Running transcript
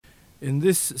In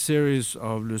this series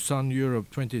of Lausanne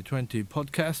Europe 2020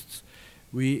 podcasts,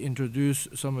 we introduce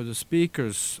some of the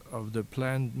speakers of the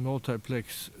planned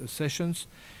multiplex sessions,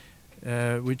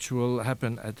 which will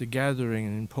happen at the gathering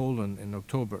in Poland in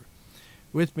October.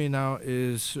 With me now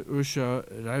is Usha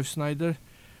Reifsnyder,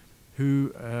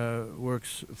 who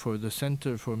works for the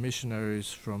Center for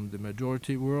Missionaries from the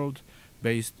Majority World,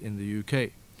 based in the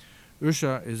UK.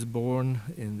 Usha is born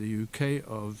in the UK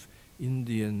of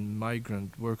Indian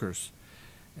migrant workers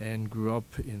and grew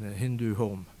up in a Hindu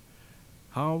home.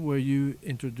 How were you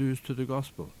introduced to the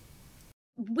gospel?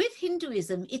 With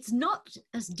Hinduism, it's not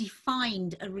as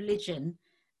defined a religion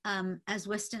as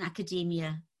Western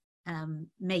academia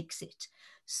makes it.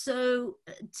 So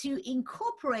to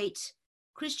incorporate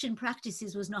Christian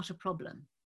practices was not a problem.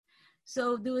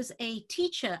 So there was a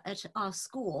teacher at our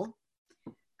school,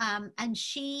 and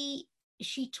she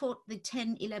taught the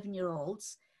 10,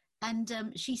 11-year-olds, and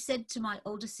she said to my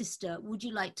older sister, "Would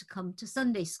you like to come to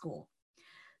Sunday school?"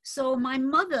 So my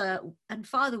mother and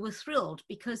father were thrilled,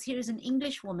 because here is an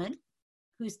English woman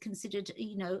who's considered,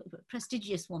 a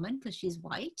prestigious woman because she's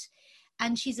white,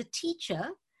 and she's a teacher,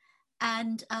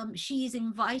 and she is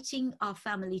inviting our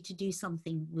family to do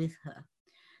something with her.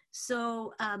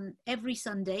 So every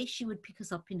Sunday she would pick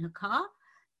us up in her car,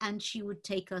 and she would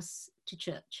take us to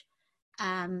church,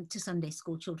 to Sunday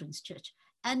school, children's church.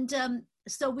 And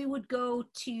so we would go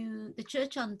to the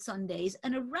church on Sundays,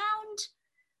 and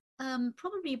around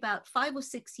probably about 5 or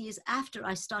 6 years after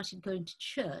I started going to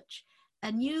church,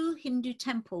 a new Hindu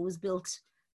temple was built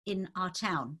in our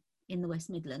town in the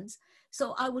West Midlands.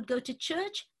 So I would go to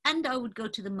church and I would go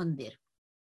to the mandir,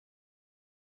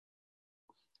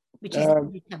 which is a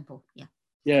Hindu temple. Yeah.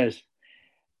 Yes.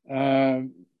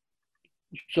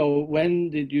 So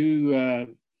when did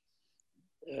you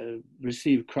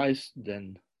receive Christ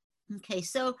then? Okay,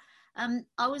 so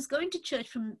I was going to church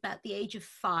from about the age of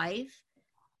 5.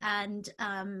 And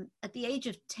at the age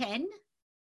of 10,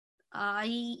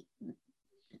 I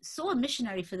saw a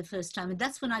missionary for the first time. And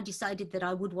that's when I decided that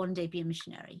I would one day be a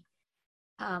missionary.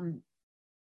 And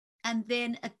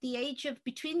then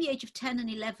between the age of 10 and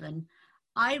 11,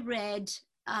 I read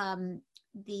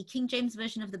the King James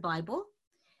Version of the Bible,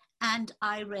 and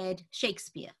I read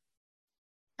Shakespeare,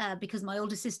 because my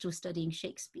older sister was studying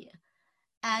Shakespeare.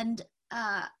 And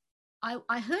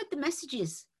I heard the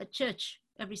messages at church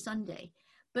every Sunday.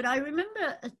 But I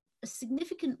remember a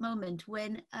significant moment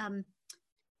when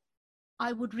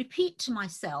I would repeat to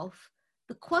myself,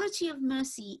 "The quality of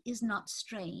mercy is not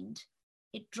strained.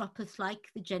 It droppeth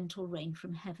like the gentle rain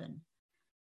from heaven."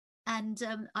 And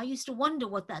I used to wonder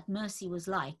what that mercy was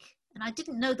like. And I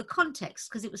didn't know the context,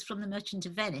 because it was from The Merchant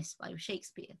of Venice by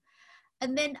Shakespeare.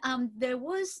 And then there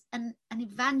was an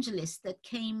evangelist that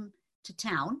came to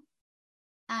town.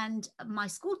 And my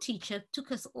school teacher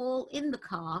took us all in the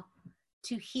car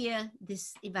to hear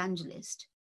this evangelist.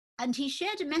 And he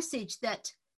shared a message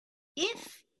that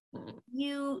if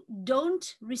you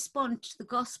don't respond to the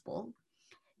gospel,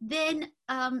 then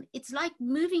it's like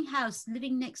moving house,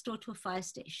 living next door to a fire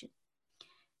station.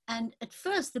 And at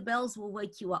first, the bells will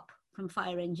wake you up from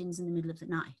fire engines in the middle of the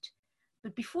night.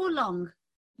 But before long,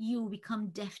 you will become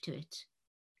deaf to it,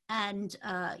 and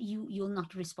you'll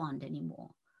not respond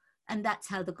anymore. And that's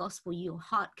how the gospel, your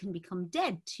heart can become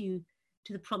dead to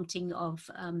the prompting of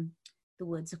the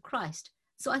words of Christ.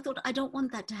 So I thought, I don't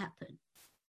want that to happen.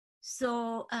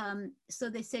 So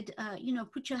they said,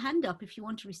 put your hand up if you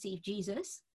want to receive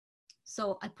Jesus.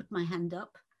 So I put my hand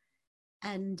up,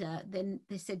 and then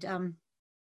they said,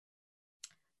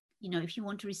 if you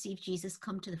want to receive Jesus,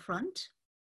 come to the front.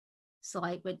 So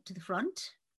I went to the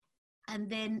front, and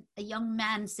then a young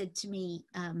man said to me,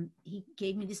 he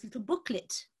gave me this little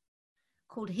booklet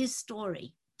called His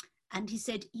Story. And he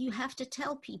said, "You have to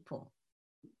tell people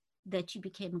that you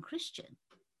became a Christian."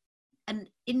 And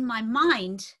in my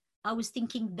mind, I was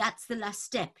thinking, that's the last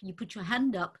step. You put your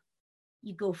hand up,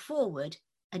 you go forward,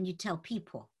 and you tell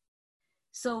people.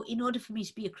 So in order for me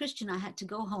to be a Christian, I had to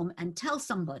go home and tell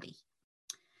somebody.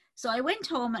 So I went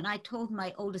home and I told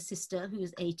my older sister, who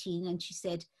was 18, and she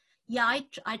said, "Yeah,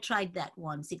 I tried that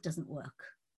once. It doesn't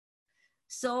work."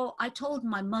 So I told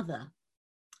my mother,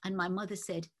 and my mother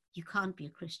said, "You can't be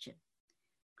a Christian.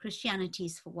 Christianity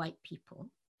is for white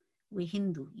people. We're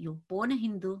Hindu. You're born a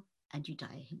Hindu and you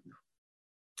die a Hindu."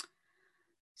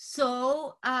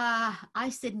 So I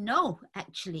said, "No,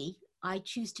 actually, I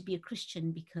choose to be a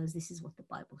Christian because this is what the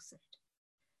Bible said."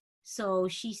 So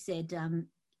she said,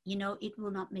 "It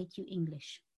will not make you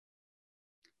English.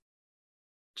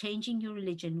 Changing your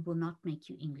religion will not make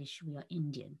you English. We are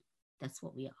Indian. That's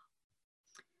what we are."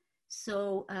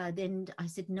 So then I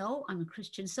said, "No, I'm a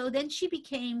Christian." So then she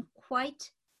became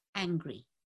quite angry.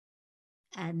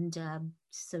 And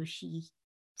so she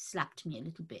slapped me a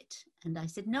little bit. And I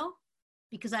said, no,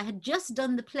 because I had just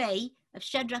done the play of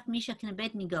Shadrach, Meshach, and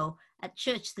Abednego at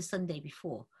church the Sunday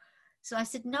before. So I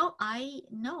said, no, I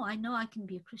know I can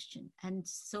be a Christian. And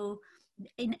so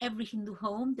in every Hindu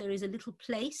home, there is a little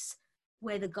place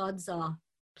where the gods are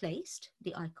placed,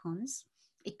 the icons.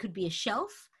 It could be a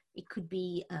shelf, it could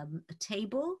be a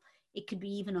table, it could be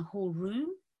even a whole room.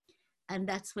 And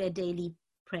that's where daily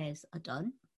prayers are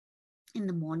done in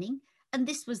the morning. And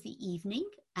this was the evening.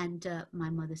 And my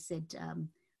mother said,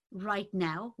 right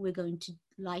now, we're going to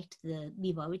light the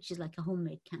diva, which is like a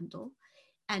homemade candle,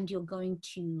 and you're going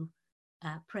to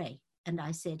pray. And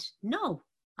I said, no,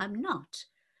 I'm not.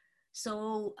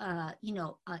 So,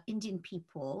 Indian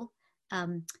people,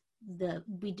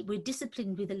 we're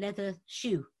disciplined with a leather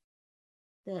shoe,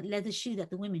 the leather shoe that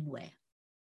the women wear.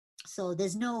 So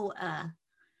there's no,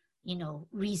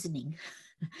 reasoning.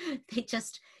 They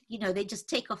just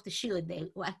take off the shoe and they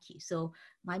whack you. So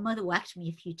my mother whacked me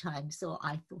a few times. So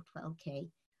I thought, well, okay,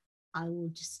 I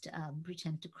will just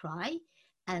pretend to cry.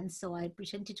 And so I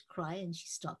pretended to cry and she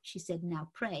stopped. She said, now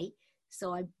pray.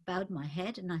 So I bowed my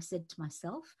head and I said to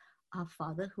myself, our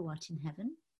Father who art in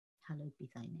heaven, hallowed be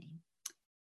thy name.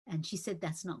 And she said,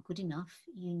 that's not good enough.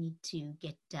 You need to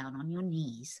get down on your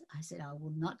knees. I said, I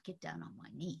will not get down on my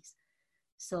knees.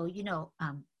 So,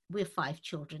 we're 5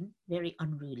 children, very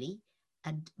unruly.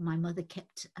 And my mother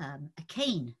kept a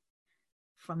cane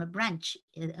from a branch,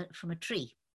 from a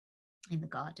tree in the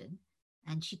garden.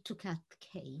 And she took out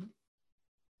the cane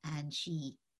and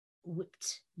she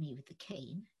whipped me with the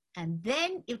cane. And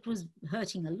then it was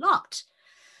hurting a lot.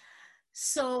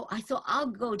 So I thought, I'll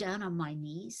go down on my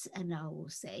knees and I will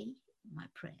say my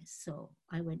prayers. So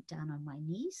I went down on my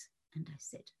knees and I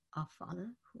said, our Father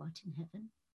who art in heaven,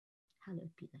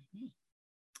 hallowed be thy name.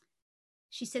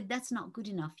 She said, that's not good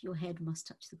enough. Your head must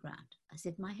touch the ground. I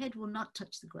said, my head will not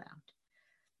touch the ground.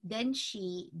 Then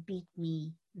she beat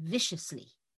me viciously,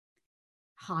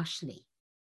 harshly.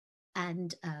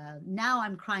 And now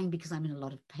I'm crying because I'm in a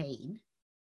lot of pain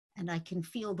and I can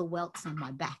feel the welts on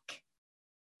my back.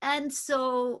 And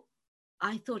so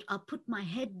I thought, I'll put my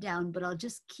head down, but I'll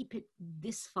just keep it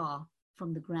this far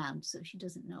from the ground so she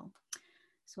doesn't know.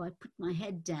 So I put my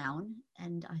head down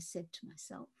and I said to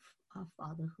myself, our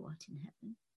Father who art in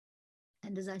heaven.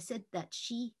 And as I said that,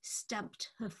 she stamped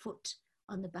her foot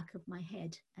on the back of my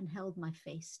head and held my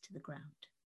face to the ground.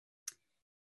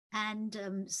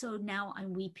 And so now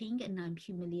I'm weeping and I'm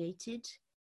humiliated.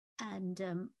 And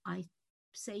I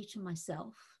say to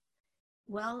myself,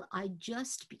 well, I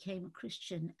just became a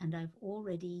Christian and I've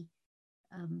already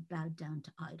bowed down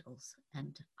to idols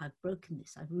and I've broken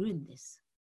this, I've ruined this,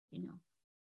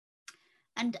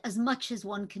 And as much as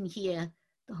one can hear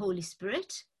the Holy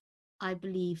Spirit, I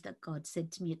believe that God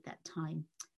said to me at that time,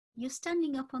 you're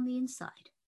standing up on the inside.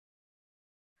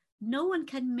 No one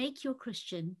can make you a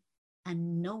Christian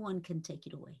and no one can take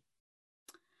it away.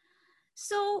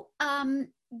 So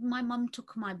my mom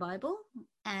took my Bible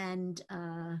and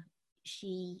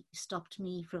she stopped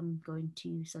me from going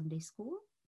to Sunday school.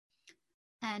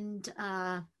 And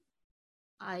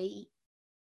I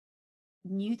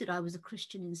knew that I was a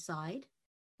Christian inside.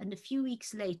 And a few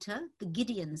weeks later, the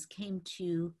Gideons came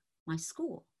to my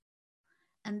school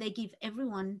and they gave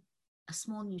everyone a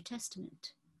small New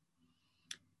Testament.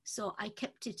 So I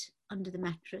kept it under the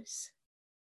mattress.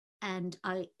 And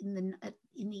in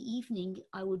the evening,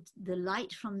 the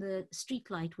light from the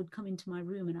street light would come into my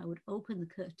room and I would open the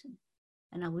curtain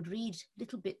and I would read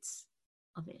little bits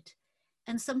of it.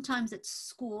 And sometimes at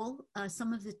school,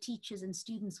 some of the teachers and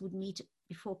students would meet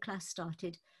before class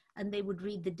started and they would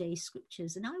read the day's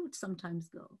scriptures and I would sometimes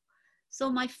go. So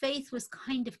my faith was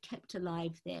kind of kept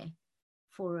alive there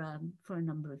for a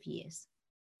number of years.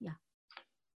 Yeah.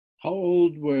 How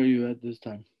old were you at this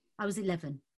time? I was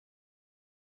 11.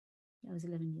 I was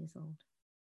 11 years old.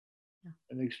 Yeah.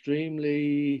 An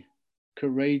extremely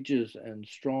courageous and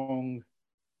strong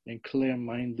and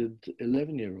clear-minded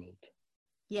 11-year-old.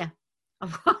 Yeah, I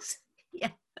was.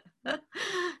 Yeah.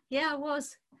 Yeah, I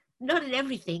was. Not in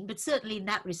everything, but certainly in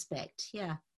that respect.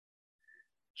 Yeah.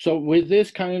 So with this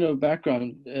kind of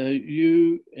background,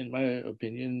 you, in my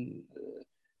opinion,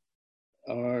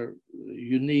 are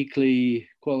uniquely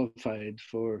qualified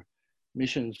for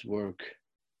missions work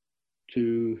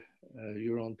to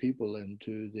your own people and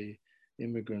to the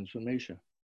immigrants from Asia.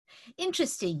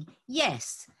 Interesting.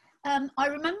 Yes. I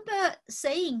remember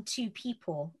saying to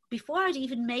people before I'd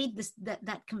even made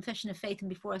that confession of faith and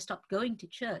before I stopped going to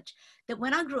church, that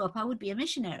when I grew up, I would be a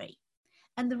missionary.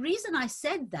 And the reason I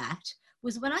said that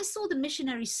was when I saw the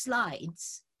missionary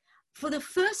slides for the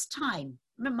first time,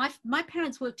 my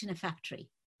parents worked in a factory.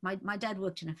 My dad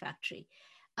worked in a factory.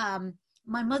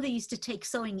 My mother used to take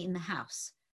sewing in the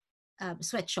house,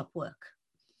 sweatshop work.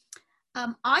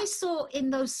 I saw in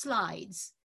those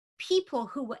slides people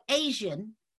who were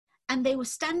Asian and they were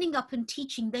standing up and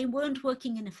teaching. They weren't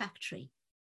working in a factory.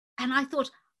 And I thought,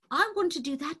 I want to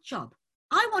do that job.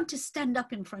 I want to stand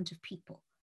up in front of people.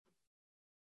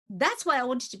 That's why I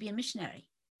wanted to be a missionary.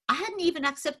 I hadn't even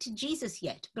accepted Jesus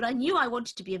yet, but I knew I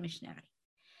wanted to be a missionary.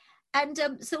 And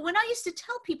so when I used to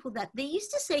tell people that, they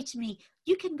used to say to me,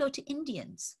 you can go to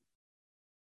Indians.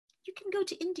 You can go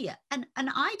to India. And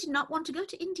I did not want to go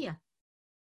to India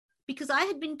because I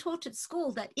had been taught at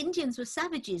school that Indians were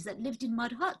savages that lived in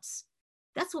mud huts.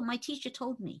 That's what my teacher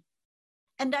told me.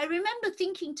 And I remember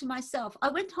thinking to myself, I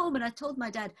went home and I told my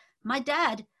dad,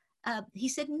 he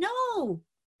said, no.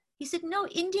 He said, no,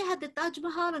 India had the Taj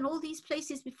Mahal and all these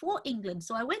places before England.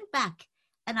 So I went back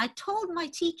and I told my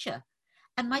teacher,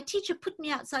 and my teacher put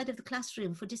me outside of the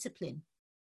classroom for discipline.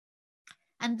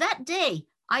 And that day,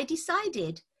 I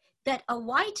decided that a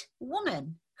white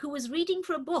woman who was reading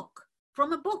from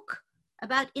a book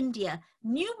about India,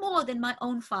 knew more than my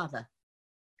own father.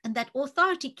 And that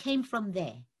authority came from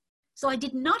there. So I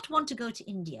did not want to go to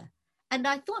India. And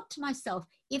I thought to myself,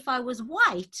 if I was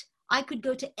white, I could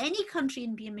go to any country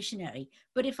and be a missionary.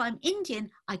 But if I'm Indian,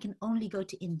 I can only go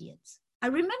to Indians. I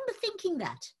remember thinking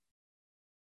that.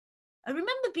 I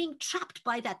remember being trapped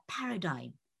by that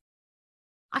paradigm.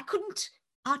 I couldn't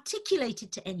articulate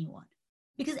it to anyone.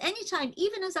 Because anytime,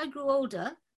 even as I grew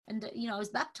older, and I was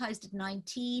baptized at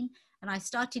 19, and I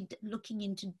started looking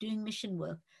into doing mission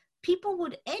work,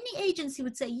 any agency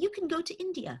would say, you can go to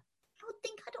India. I would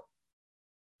think,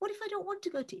 what if I don't want to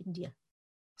go to India?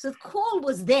 So the call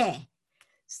was there.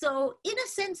 So in a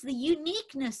sense, the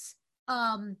uniqueness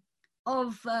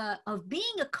of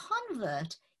being a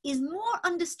convert is more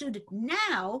understood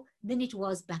now than it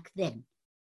was back then.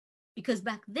 Because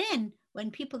back then, when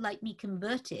people like me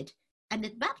converted, and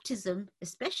at baptism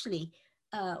especially,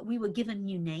 we were given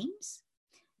new names.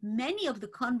 Many of the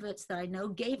converts that I know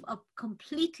gave up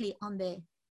completely on their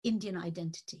Indian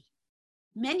identity.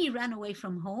 Many ran away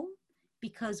from home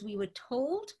because we were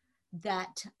told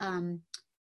that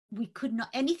we could not,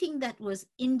 anything that was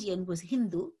Indian was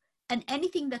Hindu, and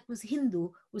anything that was Hindu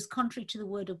was contrary to the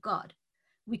word of God.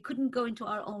 We couldn't go into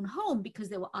our own home because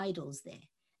there were idols there,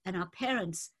 and our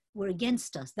parents were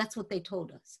against us. That's what they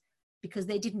told us, because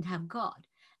they didn't have God.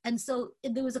 And so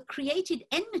there was a created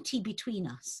enmity between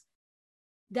us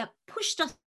that pushed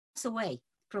us away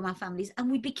from our families,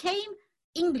 and we became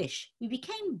English, we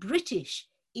became British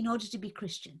in order to be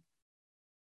Christian.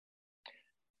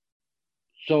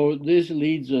 So this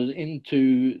leads us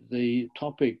into the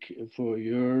topic for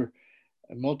your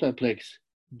multiplex,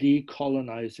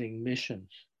 decolonizing missions.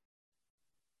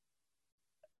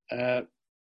 Why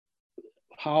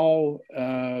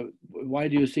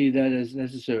do you see that as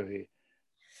necessary?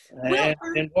 Well,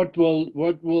 and what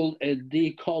will a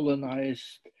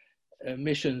decolonized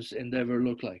missions endeavor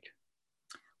look like?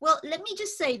 Well, let me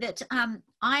just say that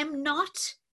I'm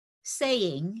not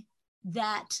saying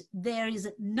that there is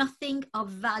nothing of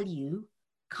value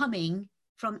coming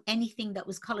from anything that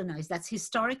was colonized. That's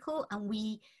historical,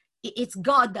 and it's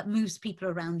God that moves people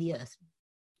around the earth,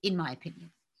 in my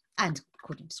opinion, and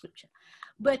according to scripture.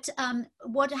 But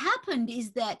what happened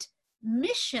is that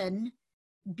mission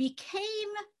became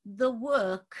the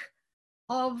work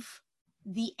of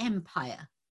the empire.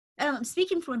 I'm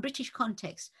speaking from a British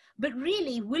context, but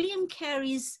really William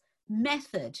Carey's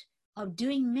method of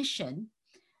doing mission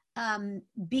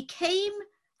became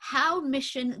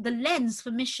the lens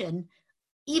for mission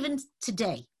even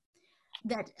today.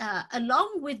 That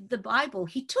along with the Bible,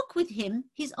 he took with him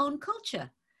his own culture.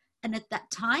 And at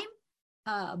that time,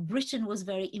 Britain was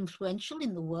very influential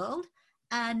in the world.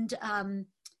 And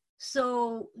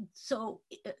so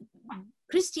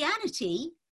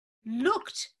Christianity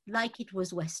looked like it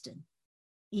was Western,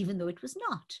 even though it was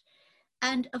not.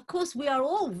 And of course, we are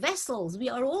all vessels, we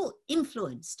are all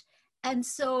influenced. And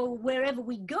so wherever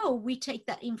we go, we take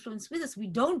that influence with us. We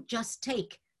don't just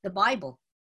take the Bible.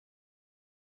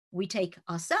 We take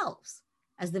ourselves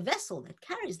as the vessel that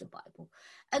carries the Bible.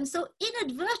 And so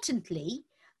inadvertently,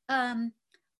 I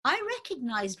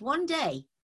recognized one day,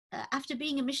 after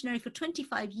being a missionary for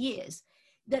 25 years,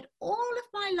 that all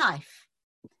of my life,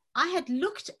 I had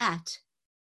looked at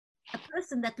a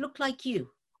person that looked like you,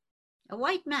 a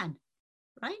white man,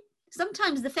 right?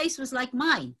 Sometimes the face was like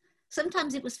mine.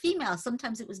 Sometimes it was female,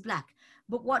 sometimes it was black.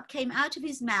 But what came out of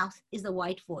his mouth is a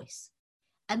white voice.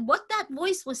 And what that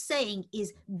voice was saying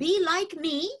is, be like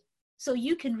me so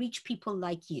you can reach people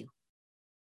like you.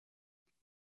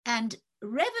 And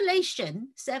Revelation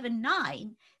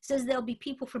 7:9 says there'll be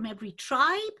people from every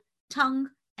tribe, tongue,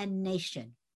 and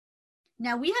nation.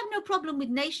 Now, we have no problem with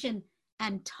nation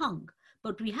and tongue,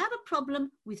 but we have a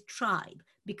problem with tribe,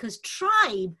 because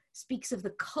tribe speaks of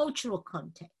the cultural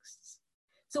contexts.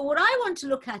 So what I want to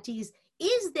look at is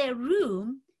there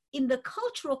room in the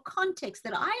cultural context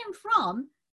that I am from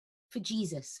for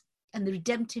Jesus and the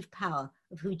redemptive power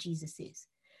of who Jesus is?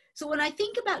 So when I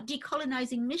think about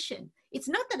decolonizing mission, it's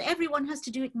not that everyone has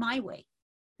to do it my way,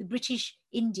 the British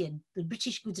Indian, the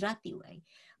British Gujarati way,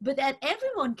 but that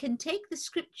everyone can take the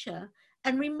scripture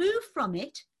and remove from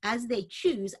it, as they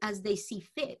choose, as they see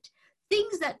fit,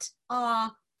 things that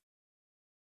are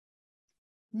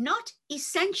not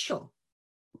essential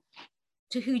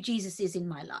to who Jesus is in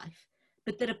my life,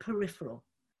 but that are peripheral,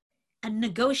 and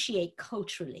negotiate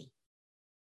culturally.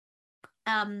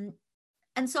 And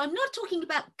so I'm not talking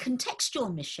about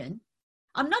contextual mission.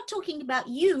 I'm not talking about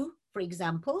you, for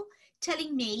example,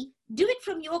 telling me, do it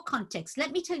from your context.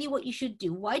 Let me tell you what you should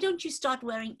do. Why don't you start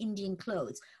wearing Indian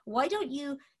clothes? Why don't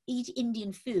you eat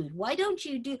Indian food? Why don't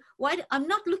you do, I'm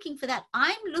not looking for that.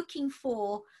 I'm looking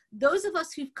for those of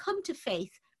us who've come to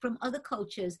faith from other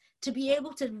cultures to be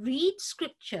able to read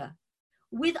scripture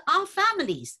with our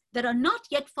families that are not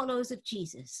yet followers of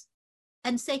Jesus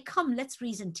and say, come, let's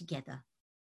reason together.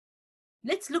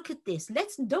 Let's look at this.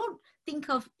 Don't think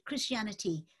of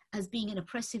Christianity as being an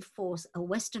oppressive force, a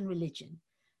Western religion.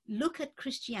 Look at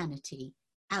Christianity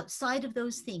outside of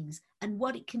those things and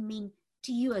what it can mean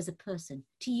to you as a person,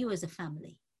 to you as a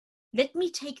family. Let me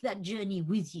take that journey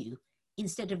with you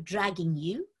instead of dragging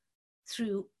you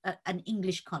through an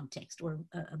English context or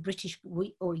a British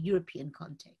or European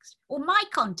context or my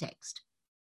context.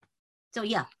 So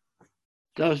yeah.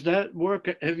 Does that work?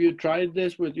 Have you tried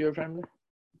this with your family?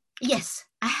 Yes,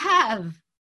 I have.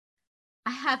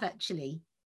 I have actually.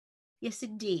 Yes,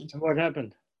 indeed. And what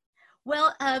happened?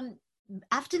 Well,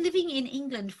 after living in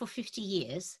England for 50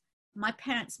 years, my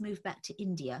parents moved back to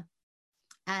India.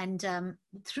 And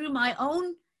through my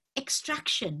own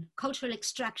extraction, cultural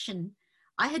extraction,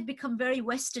 I had become very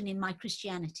Western in my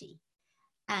Christianity.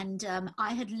 And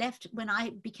I had left, when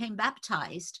I became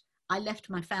baptized, I left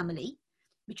my family,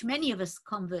 which many of us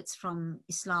converts from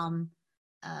Islam,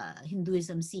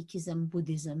 Hinduism, Sikhism,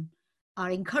 Buddhism are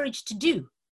encouraged to do,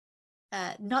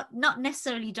 not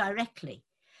necessarily directly.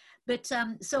 But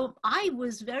so I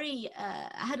was I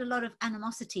had a lot of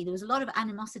animosity. There was a lot of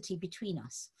animosity between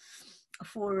us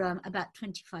for about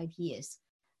 25 years.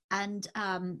 And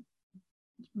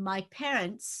my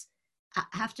parents,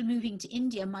 after moving to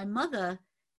India, my mother,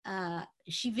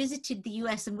 she visited the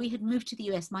US, and we had moved to the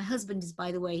US. My husband is,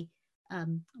 by the way,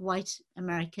 white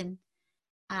American.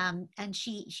 And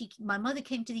my mother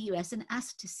came to the US and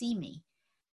asked to see me.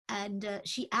 And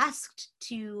she asked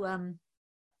to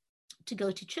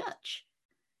go to church.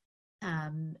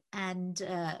 And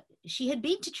she had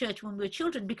been to church when we were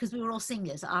children because we were all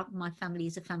singers. My family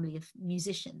is a family of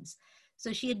musicians.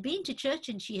 So she had been to church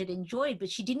and she had enjoyed, but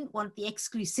she didn't want the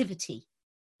exclusivity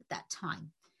at that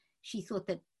time. She thought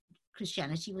that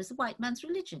Christianity was the white man's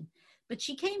religion. But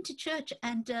she came to church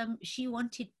and she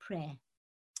wanted prayer.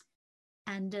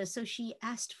 And so she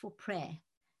asked for prayer.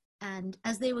 And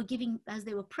as they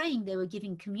were praying, they were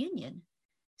giving communion.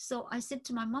 So I said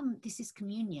to my mom, this is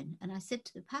communion. And I said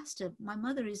to the pastor, my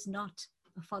mother is not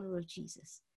a follower of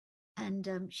Jesus. And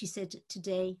she said,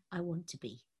 today I want to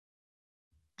be.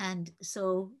 And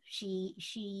so she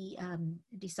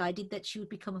decided that she would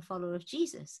become a follower of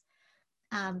Jesus.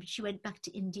 She went back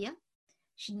to India.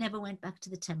 She never went back to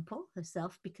the temple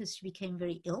herself because she became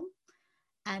very ill.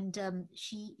 And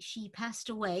she passed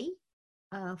away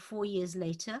 4 years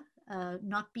later,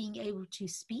 not being able to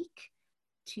speak,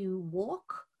 to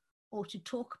walk, or to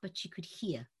talk, but she could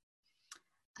hear.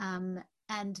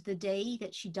 And the day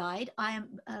that she died, I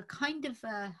am kind of,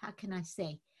 how can I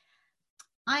say,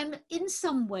 I'm in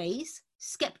some ways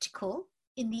skeptical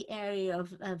in the area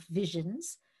of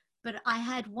visions, but I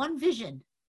had one vision,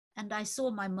 and I saw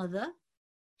my mother.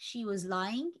 She was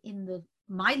lying in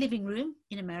my living room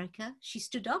in America. She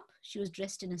stood up. She was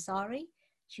dressed in a sari.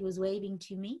 She was waving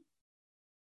to me.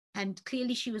 And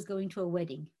clearly she was going to a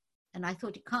wedding. And I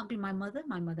thought, it can't be my mother.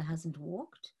 My mother hasn't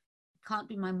walked. It can't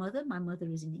be my mother. My mother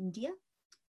is in India.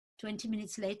 20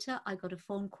 minutes later, I got a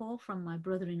phone call from my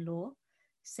brother-in-law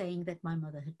saying that my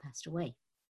mother had passed away.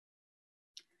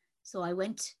 So I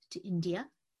went to India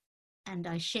and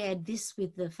I shared this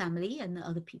with the family and the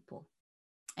other people.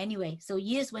 Anyway, so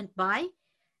years went by.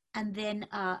 And then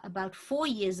about 4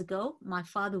 years ago, my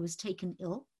father was taken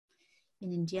ill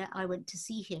in India. I went to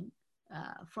see him.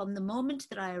 From the moment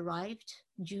that I arrived,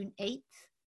 June 8th,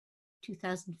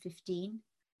 2015,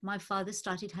 my father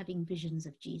started having visions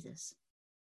of Jesus.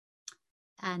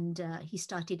 And he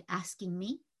started asking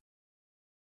me,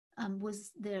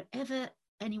 was there ever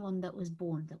anyone that was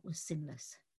born that was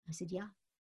sinless? I said, yeah.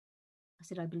 I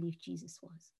said, I believe Jesus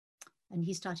was. And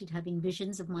he started having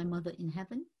visions of my mother in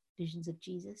heaven, visions of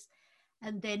Jesus.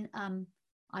 And then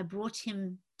I brought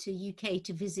him to UK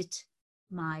to visit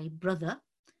my brother.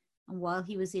 And while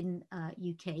he was in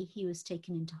UK, he was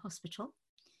taken into hospital.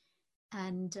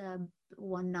 And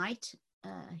one night,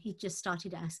 he just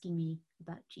started asking me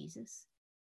about Jesus.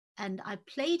 And I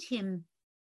played him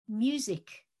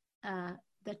music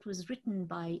that was written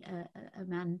by a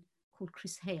man called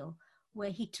Chris Hale,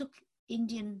 where he took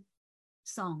Indian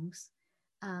songs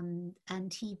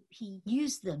and he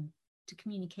used them to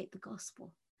communicate the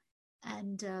gospel.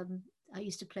 And I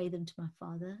used to play them to my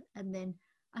father. And then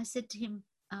I said to him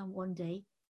one day,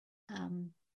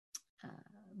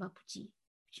 Bapuji,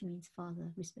 which means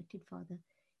father, respected father,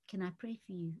 can I pray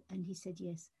for you? And he said,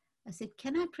 yes. I said,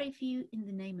 can I pray for you in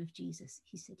the name of Jesus?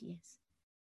 He said, yes.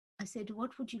 I said,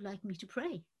 what would you like me to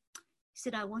pray? He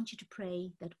said, I want you to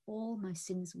pray that all my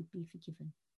sins would be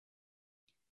forgiven.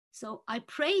 So I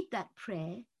prayed that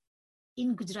prayer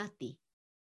in Gujarati.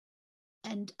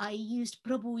 And I used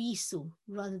Prabhu Isu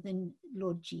rather than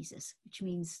Lord Jesus, which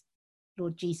means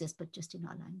Lord Jesus, but just in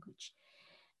our language.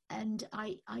 And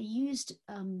I used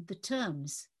the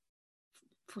terms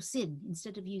for sin.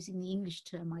 Instead of using the English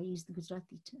term, I used the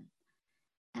Gujarati term.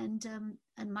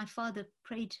 And my father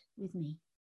prayed with me.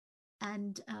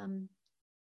 And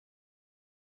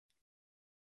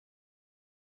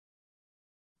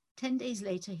 10 days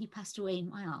later, he passed away in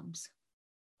my arms.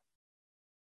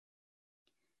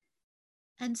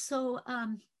 And so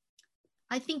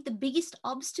I think the biggest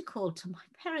obstacle to my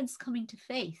parents coming to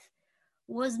faith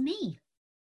was me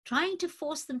trying to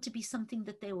force them to be something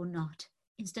that they were not,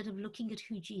 instead of looking at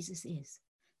who Jesus is.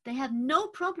 They have no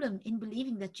problem in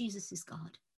believing that Jesus is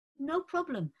God. No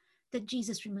problem that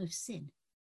Jesus removes sin.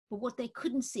 But what they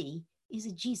couldn't see is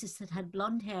a Jesus that had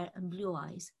blonde hair and blue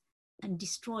eyes and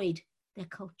destroyed their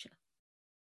culture.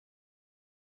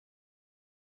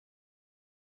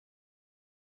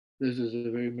 This is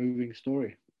a very moving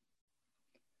story.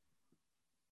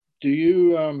 Do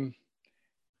you,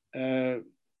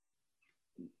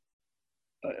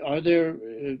 are there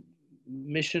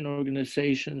mission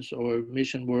organizations or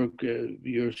mission work,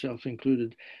 yourself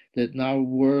included, that now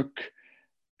work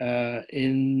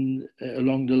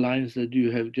along the lines that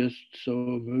you have just so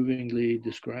movingly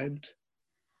described?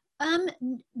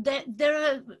 There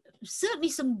are certainly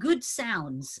some good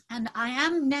sounds, and I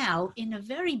am now in a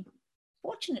very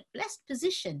fortunate, blessed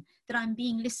position that I'm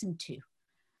being listened to,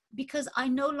 because I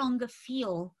no longer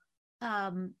feel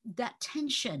that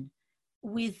tension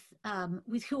with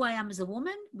who I am as a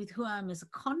woman, with who I am as a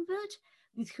convert,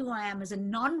 with who I am as a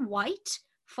non-white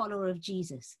follower of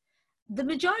Jesus. The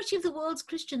majority of the world's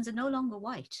Christians are no longer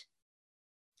white.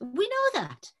 We know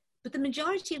that, but the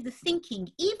majority of the thinking,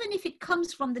 even if it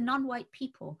comes from the non-white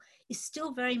people, is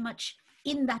still very much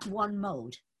in that one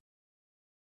mode.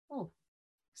 Oh,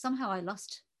 somehow I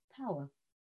lost power.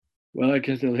 Well, I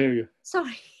can still hear you.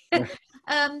 Sorry.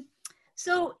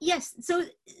 So yes,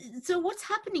 so what's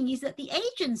happening is that the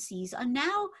agencies are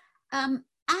now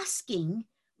asking,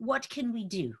 what can we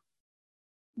do?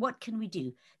 What can we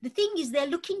do? The thing is, they're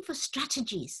looking for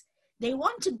strategies. They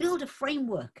want to build a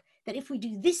framework that if we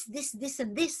do this, this, this,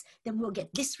 and this, then we'll get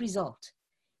this result.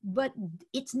 But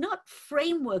it's not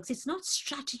frameworks, it's not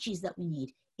strategies that we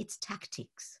need, it's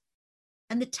tactics.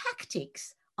 And the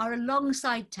tactics are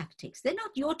alongside tactics. They're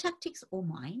not your tactics or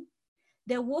mine.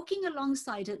 They're walking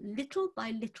alongside it little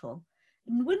by little.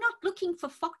 And we're not looking for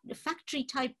factory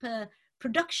type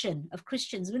production of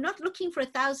Christians. We're not looking for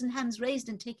 1,000 hands raised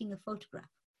and taking a photograph.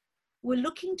 We're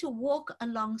looking to walk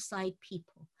alongside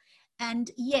people. And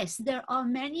yes, there are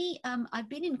many, I've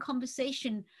been in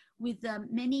conversation with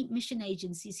many mission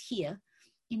agencies here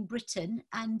in Britain,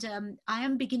 and I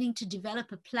am beginning to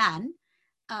develop a plan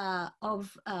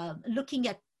of looking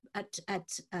at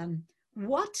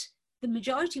what the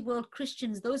majority world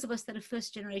Christians, those of us that are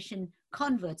first generation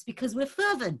converts, because we're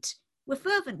fervent,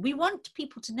 we want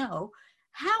people to know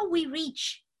how we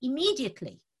reach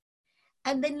immediately.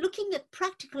 And then looking at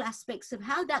practical aspects of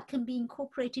how that can be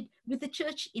incorporated with the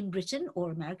church in Britain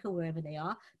or America, wherever they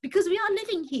are, because we are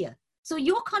living here. So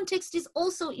your context is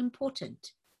also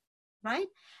important, right?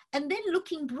 And then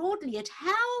looking broadly at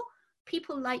how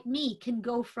people like me can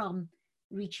go from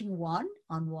reaching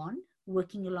one-on-one,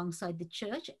 working alongside the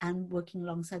church and working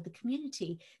alongside the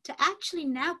community, to actually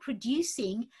now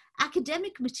producing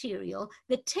academic material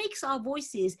that takes our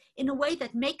voices in a way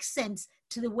that makes sense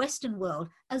to the Western world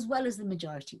as well as the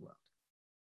majority world.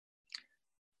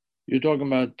 You're talking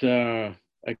about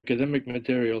academic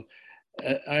material.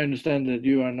 I understand that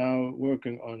you are now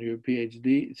working on your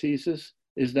PhD thesis.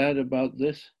 Is that about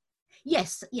this?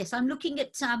 Yes, I'm looking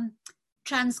at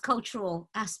transcultural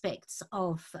aspects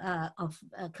of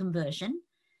conversion,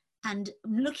 and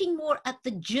looking more at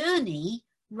the journey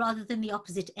rather than the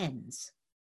opposite ends.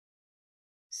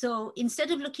 So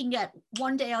instead of looking at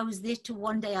one day I was this to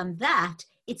one day I'm that,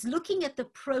 it's looking at the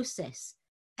process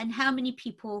and how many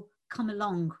people come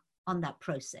along on that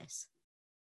process.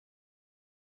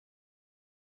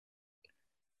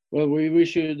 Well, we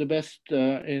wish you the best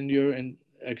in your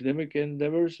academic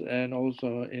endeavors, and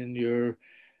also in your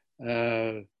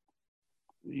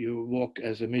walk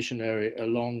as a missionary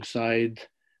alongside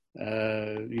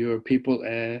your people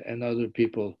and other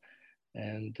people.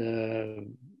 And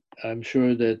I'm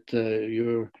sure that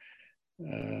your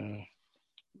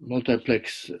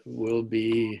multiplex will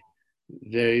be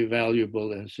very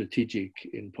valuable and strategic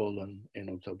in Poland in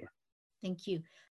October. Thank you.